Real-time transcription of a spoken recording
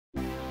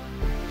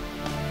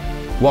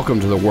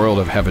Welcome to the world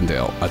of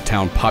Heavendale, a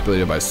town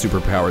populated by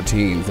superpowered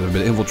teens that have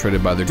been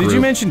infiltrated by the group. Did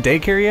you mention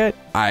daycare yet?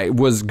 I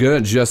was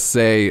gonna just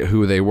say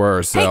who they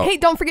were, so... Hey,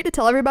 don't forget to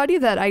tell everybody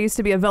that I used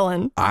to be a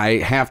villain. I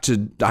have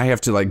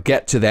to like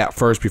get to that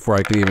first before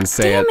I can even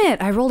say it. Damn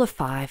it, I rolled a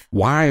 5.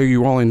 Why are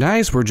you rolling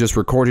dice? We're just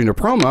recording a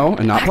promo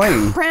and not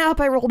playing. Crap,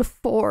 I rolled a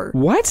 4.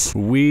 What?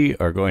 We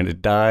are going to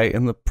die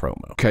in the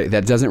promo. Okay,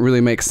 that doesn't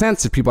really make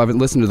sense if people haven't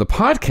listened to the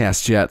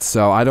podcast yet,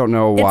 so I don't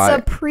know why.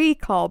 It's a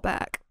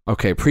pre-callback.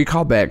 Okay,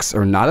 pre-callbacks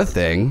are not a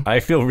thing.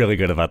 I feel really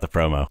good about the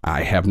promo.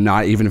 I have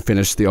not even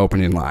finished the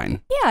opening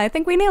line. Yeah, I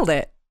think we nailed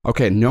it.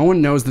 Okay, no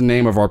one knows the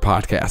name of our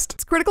podcast.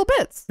 It's Critical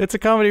Bits. It's a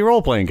comedy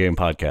role-playing game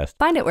podcast.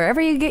 Find it wherever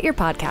you get your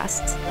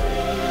podcasts.